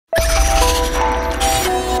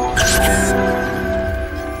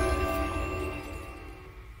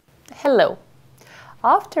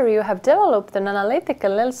After you have developed an analytical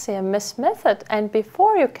LC-MS method and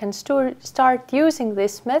before you can start using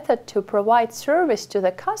this method to provide service to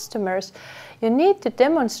the customers, you need to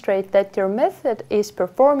demonstrate that your method is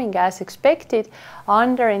performing as expected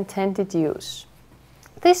under intended use.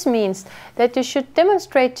 This means that you should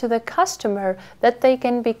demonstrate to the customer that they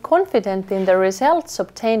can be confident in the results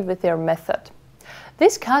obtained with your method.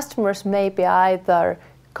 These customers may be either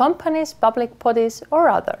companies, public bodies, or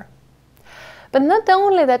other. But not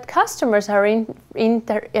only that customers are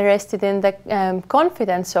interested in the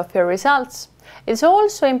confidence of your results, it's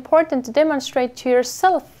also important to demonstrate to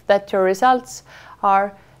yourself that your results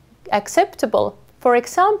are acceptable. For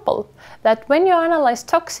example, that when you analyze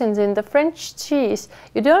toxins in the French cheese,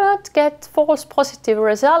 you do not get false positive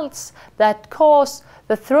results that cause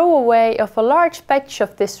the throwaway of a large batch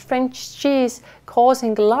of this French cheese,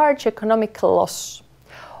 causing large economical loss.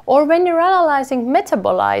 Or when you're analyzing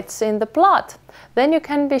metabolites in the blood, then you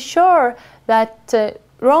can be sure that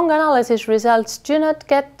wrong analysis results do not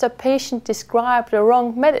get the patient described the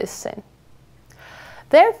wrong medicine.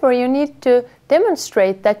 Therefore, you need to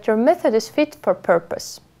demonstrate that your method is fit for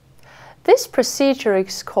purpose. This procedure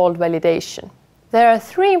is called validation. There are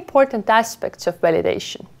three important aspects of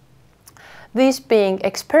validation, these being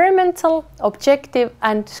experimental, objective,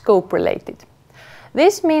 and scope-related.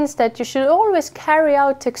 This means that you should always carry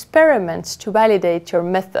out experiments to validate your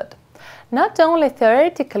method. Not only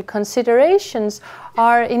theoretical considerations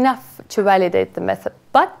are enough to validate the method,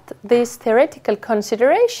 but these theoretical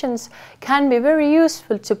considerations can be very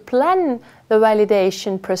useful to plan the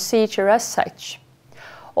validation procedure as such.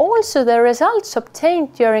 Also, the results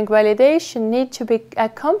obtained during validation need to be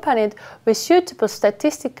accompanied with suitable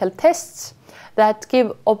statistical tests that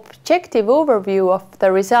give objective overview of the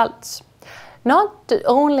results, not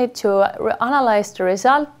only to analyze the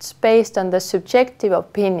results based on the subjective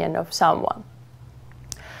opinion of someone.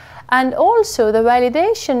 And also, the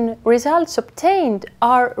validation results obtained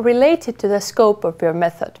are related to the scope of your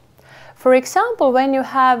method. For example, when you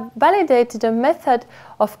have validated a method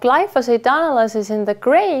of glyphosate analysis in the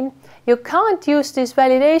grain, you can't use these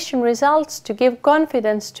validation results to give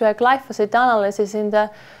confidence to a glyphosate analysis in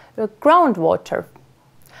the groundwater.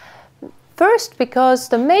 First, because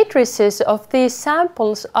the matrices of these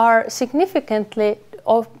samples are significantly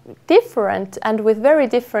different and with very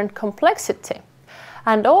different complexity.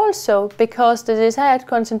 And also because the desired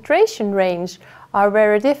concentration range are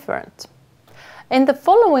very different. In the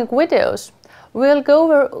following videos, we will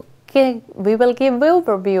give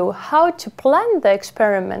overview how to plan the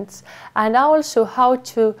experiments and also how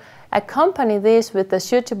to accompany these with a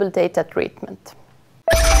suitable data treatment.